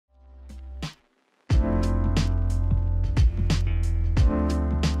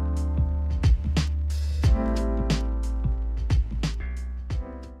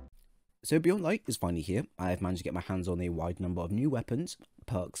So Beyond Light is finally here. I have managed to get my hands on a wide number of new weapons,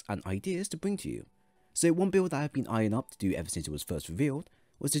 perks and ideas to bring to you. So one build that I have been eyeing up to do ever since it was first revealed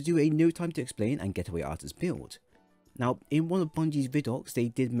was to do a no time to explain and getaway artist build. Now in one of Bungie's vidocs they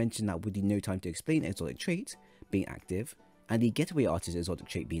did mention that with the no time to explain exotic trait being active and the getaway artist exotic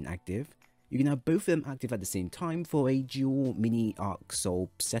trait being active, you can have both of them active at the same time for a dual mini arc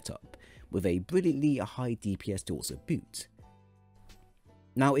soul setup with a brilliantly high DPS to also boot.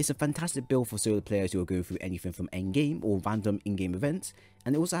 Now it's a fantastic build for solo players who are going through anything from endgame or random in-game events,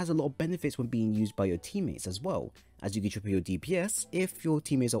 and it also has a lot of benefits when being used by your teammates as well, as you can triple your DPS if your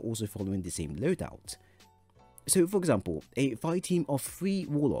teammates are also following the same loadout. So for example, a fire team of 3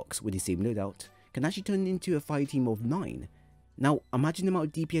 Warlocks with the same loadout can actually turn into a fire team of 9. Now imagine the amount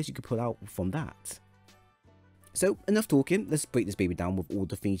of DPS you could pull out from that. So enough talking, let's break this baby down with all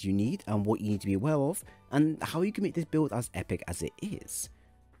the things you need and what you need to be aware of, and how you can make this build as epic as it is.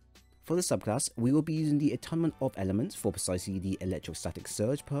 For the subclass, we will be using the attunement of elements for precisely the electrostatic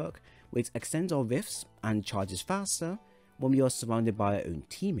surge perk, which extends our rifts and charges faster when we are surrounded by our own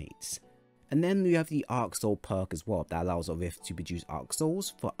teammates. And then we have the arc soul perk as well that allows our rift to produce arc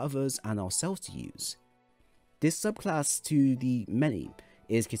souls for others and ourselves to use. This subclass to the many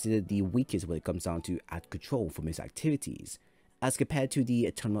is considered the weakest when it comes down to add control for most activities. As compared to the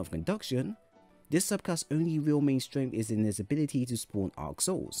attunement of conduction, this subclass' only real main strength is in its ability to spawn arc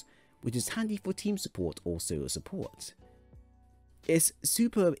souls, which is handy for team support or solo support. Its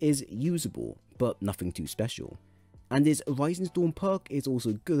super is usable, but nothing too special, and its Rising Storm perk is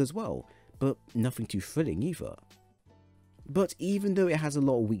also good as well, but nothing too thrilling either. But even though it has a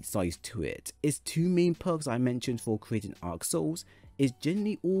lot of weak sides to it, its 2 main perks I mentioned for creating arc souls is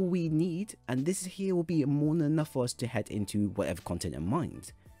generally all we need, and this here will be more than enough for us to head into whatever content in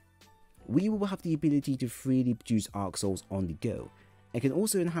mind. We will have the ability to freely produce arc souls on the go, and can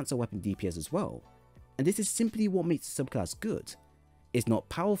also enhance our weapon DPS as well, and this is simply what makes the subclass good. It's not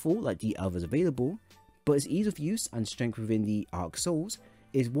powerful like the others available, but its ease of use and strength within the arc souls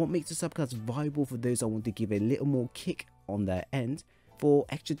is what makes the subclass viable for those that want to give a little more kick on their end for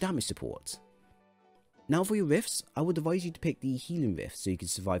extra damage support. Now for your rifts, I would advise you to pick the healing rift so you can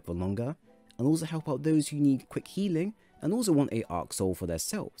survive for longer, and also help out those who need quick healing and also want a arc soul for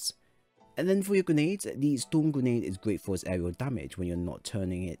themselves. And then for your grenades, the storm grenade is great for its aerial damage when you're not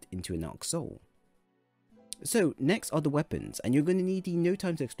turning it into an arc soul. So next are the weapons, and you're going to need the no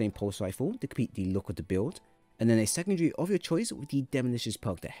time to explain pulse rifle to complete the look of the build, and then a secondary of your choice with the demolitions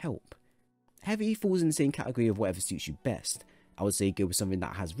perk to help. Heavy falls in the same category of whatever suits you best. I would say go with something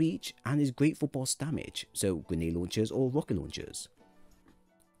that has reach and is great for boss damage, so grenade launchers or rocket launchers.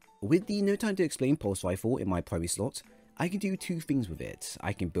 With the no time to explain pulse rifle in my primary slot, I can do 2 things with it.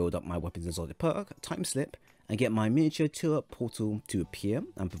 I can build up my weapons exotic perk, time slip, and get my miniature turret portal to appear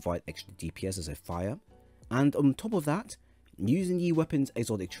and provide extra DPS as I fire. And on top of that, using the weapons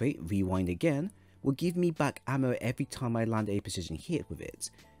exotic trait rewind again will give me back ammo every time I land a precision hit with it,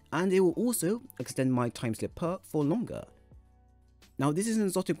 and it will also extend my time slip perk for longer. Now this is an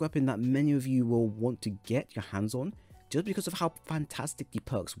exotic weapon that many of you will want to get your hands on just because of how fantastic the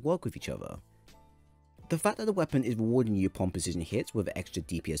perks work with each other. The fact that the weapon is rewarding you upon precision hits with an extra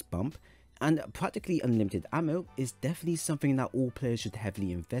DPS bump and practically unlimited ammo is definitely something that all players should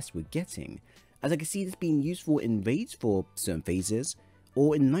heavily invest with getting, as I can see this being useful in raids for certain phases,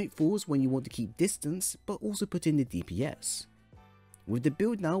 or in nightfalls when you want to keep distance but also put in the DPS. With the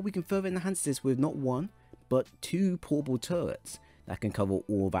build now, we can further enhance this with not 1 but 2 portable turrets that can cover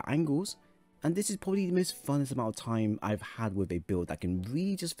all of our angles, and this is probably the most funnest amount of time I've had with a build that can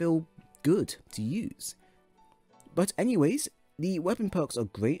really just feel good to use. But anyways, the weapon perks are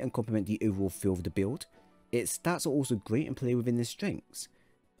great and complement the overall feel of the build. Its stats are also great and play within its strengths,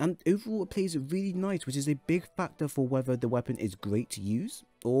 and overall it plays really nice, which is a big factor for whether the weapon is great to use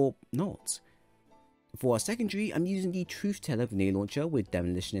or not. For our secondary, I'm using the Truth Teller grenade launcher with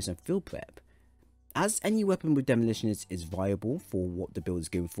demolitionist and field prep. As any weapon with demolitionist is viable for what the build is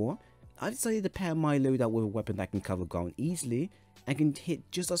going for, I've decided to pair my loadout with a weapon that can cover ground easily and can hit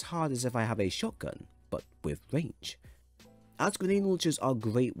just as hard as if I have a shotgun, but with range. As grenade launchers are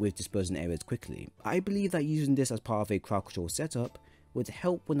great with dispersing areas quickly, I believe that using this as part of a crowd control setup would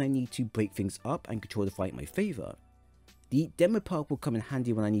help when I need to break things up and control the fight in my favour. The demo perk will come in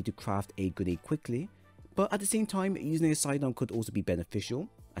handy when I need to craft a grenade quickly, but at the same time using a sidearm could also be beneficial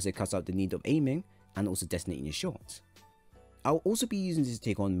as it cuts out the need of aiming and also detonating your shots. I'll also be using this to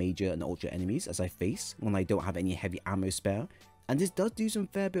take on major and ultra enemies as I face when I don't have any heavy ammo spare, and this does do some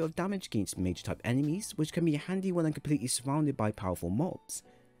fair bit of damage against major type enemies, which can be handy when I'm completely surrounded by powerful mobs.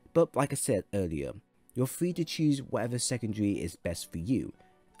 But like I said earlier, you're free to choose whatever secondary is best for you,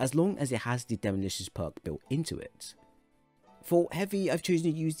 as long as it has the Demolition's perk built into it. For heavy, I've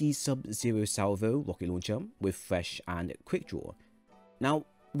chosen to use the Sub-Zero Salvo rocket launcher with Fresh and Quick Draw. Now,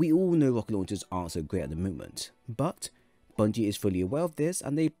 we all know rocket launchers aren't so great at the moment, but Bungie is fully aware of this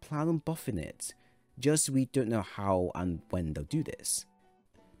and they plan on buffing it, just we don't know how and when they'll do this.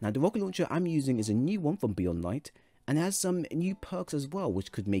 Now, the rocket launcher I'm using is a new one from Beyond Light and has some new perks as well,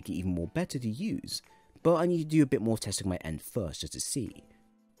 which could make it even more better to use, but I need to do a bit more testing on my end first just to see.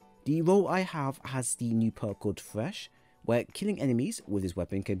 The role I have has the new perk called Fresh, where killing enemies with this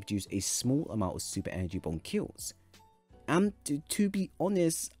weapon can produce a small amount of super energy upon kills. And to be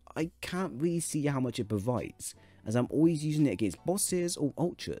honest, I can't really see how much it provides, as I'm always using it against bosses or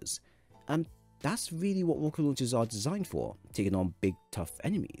ultras, and that's really what rocket launchers are designed for, taking on big tough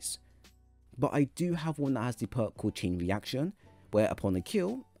enemies. But I do have one that has the perk called Chain Reaction, where upon a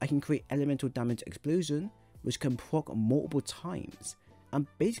kill, I can create elemental damage explosion, which can proc multiple times, and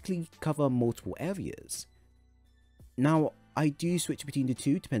basically cover multiple areas. Now, I do switch between the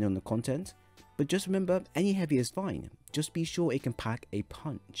two depending on the content, but just remember, any heavy is fine, just be sure it can pack a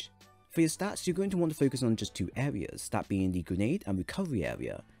punch. For your stats, you're going to want to focus on just two areas, that being the grenade and recovery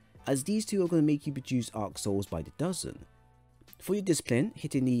area, as these two are going to make you produce arc souls by the dozen. For your discipline,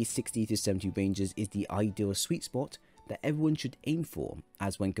 hitting the 60 to 70 ranges is the ideal sweet spot that everyone should aim for,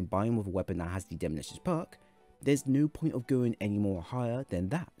 as when combined with a weapon that has the Demolition's perk, there's no point of going any more higher than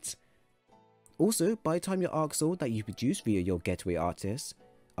that. Also, by the time your arc soul that you produce via your Getaway artists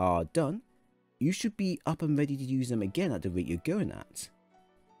are done, you should be up and ready to use them again at the rate you're going at.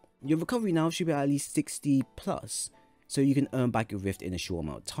 Your recovery now should be at least 60 plus, so you can earn back your rift in a short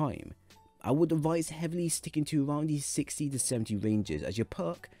amount of time. I would advise heavily sticking to around the 60 to 70 ranges, as your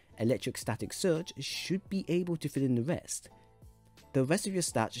perk, Electric Static Surge, should be able to fill in the rest. The rest of your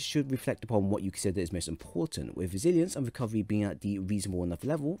stats should reflect upon what you consider is most important, with resilience and recovery being at the reasonable enough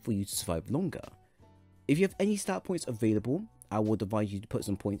level for you to survive longer. If you have any stat points available, I would advise you to put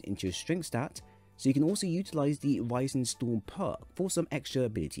some points into your strength stat, so you can also utilize the Rising Storm perk for some extra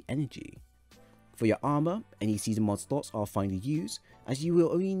ability energy. For your armor, any season mod slots are fine to use, as you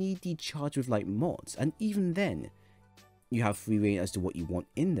will only need the Charge with Light mods, and even then, you have free reign as to what you want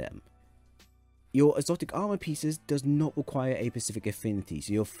in them. Your exotic armor pieces does not require a specific affinity,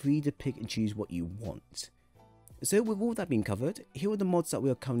 so you're free to pick and choose what you want. So with all that being covered, here are the mods that we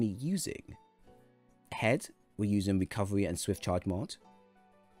are currently using. Head, we're using Recovery and Swift Charge mod.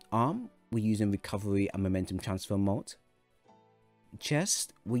 Arm, we're using Recovery and Momentum Transfer mod.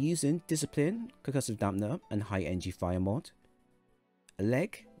 Chest, we're using Discipline, Concussive Dampener and High Energy Fire mod.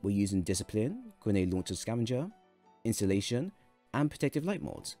 Leg, we're using Discipline, Grenade Launcher Scavenger, Installation and Protective Light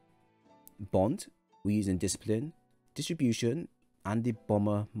mods. Bond, we're using Discipline, Distribution and the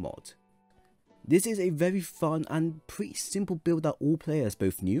Bomber mod. This is a very fun and pretty simple build that all players,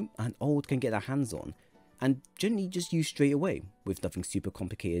 both new and old, can get their hands on, and generally just use straight away, with nothing super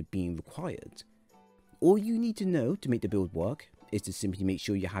complicated being required. All you need to know to make the build work is to simply make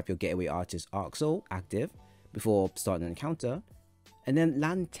sure you have your Getaway Artist Arc Soul active before starting an encounter, and then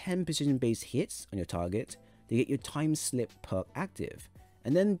land 10 precision based hits on your target to get your Time Slip perk active,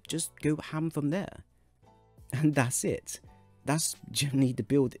 and then just go ham from there. And that's it. That's generally the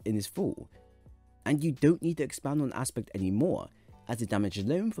build in its full. And you don't need to expand on aspect anymore, as the damage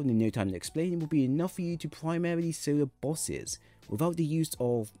alone from the No Time to Explain will be enough for you to primarily solo bosses without the use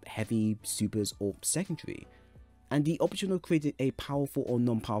of heavy, supers or secondary. And the option of creating a powerful or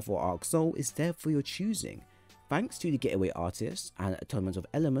non-powerful Arc Soul is there for your choosing, thanks to the Getaway Artists and Attunement of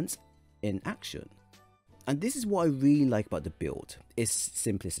Elements in action. And this is what I really like about the build, its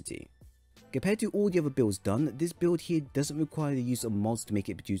simplicity. Compared to all the other builds done, this build here doesn't require the use of mods to make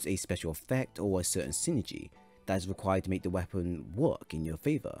it produce a special effect or a certain synergy that is required to make the weapon work in your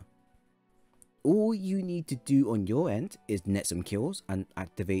favour. All you need to do on your end is net some kills and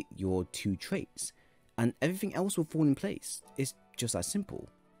activate your 2 traits, and everything else will fall in place. It's just that simple.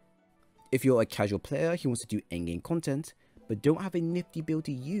 If you're a casual player who wants to do endgame content, but don't have a nifty build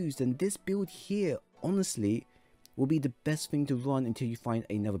to use, then this build here honestly will be the best thing to run until you find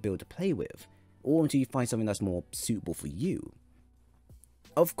another build to play with, or until you find something that's more suitable for you.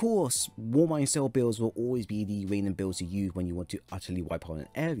 Of course, War Mine Cell builds will always be the reigning builds to use when you want to utterly wipe out an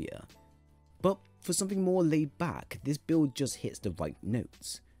area, but for something more laid back, this build just hits the right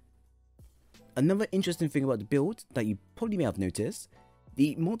notes. Another interesting thing about the build that you probably may have noticed,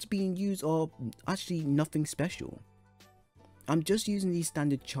 the mods being used are actually nothing special. I'm just using the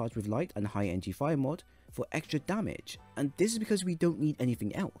standard Charge with Light and High Energy Fire mod for extra damage, and this is because we don't need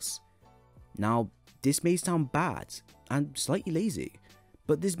anything else. Now, this may sound bad and slightly lazy,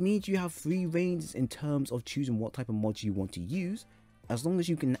 but this means you have free reigns in terms of choosing what type of mods you want to use as long as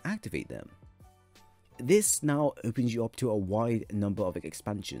you can activate them. This now opens you up to a wide number of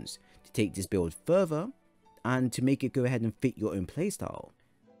expansions to take this build further and to make it go ahead and fit your own playstyle.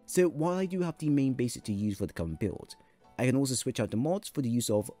 So while I do have the main basic to use for the current build, I can also switch out the mods for the use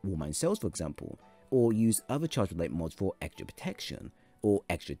of Warmine Cells, for example, or use other charge relate mods for extra protection or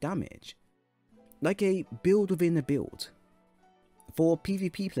extra damage, like a build within a build. For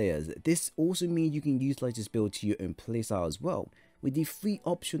PvP players, this also means you can utilize this build to your own playstyle as well, with the free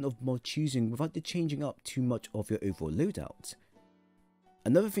option of mod choosing without the changing up too much of your overall loadout.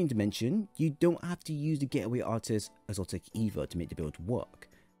 Another thing to mention, you don't have to use the Getaway Armour Exotic either to make the build work.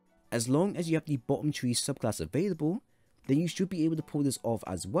 As long as you have the bottom tree subclass available, then you should be able to pull this off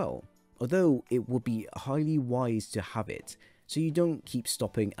as well, although it would be highly wise to have it, so you don't keep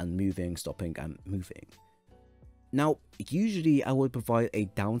stopping and moving. Now, usually I would provide a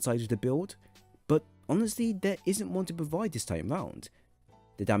downside to the build, but honestly there isn't one to provide this time round.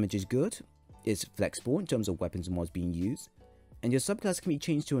 The damage is good, it's flexible in terms of weapons and mods being used, and your subclass can be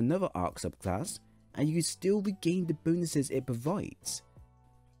changed to another arc subclass, and you can still regain the bonuses it provides.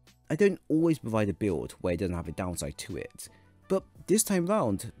 I don't always provide a build where it doesn't have a downside to it, but this time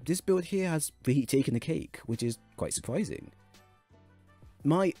round, this build here has really taken the cake, which is quite surprising.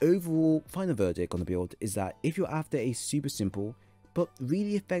 My overall final verdict on the build is that if you're after a super simple but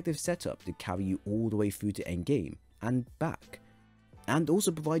really effective setup to carry you all the way through to endgame and back, and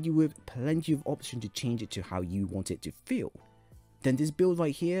also provide you with plenty of options to change it to how you want it to feel, then this build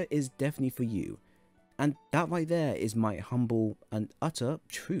right here is definitely for you. And that right there is my humble and utter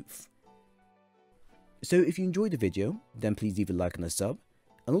truth. So if you enjoyed the video, then please leave a like and a sub,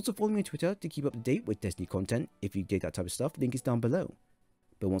 and also follow me on Twitter to keep up to date with Destiny content if you dig that type of stuff. Link is down below.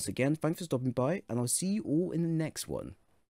 But once again, thanks for stopping by, and I'll see you all in the next one.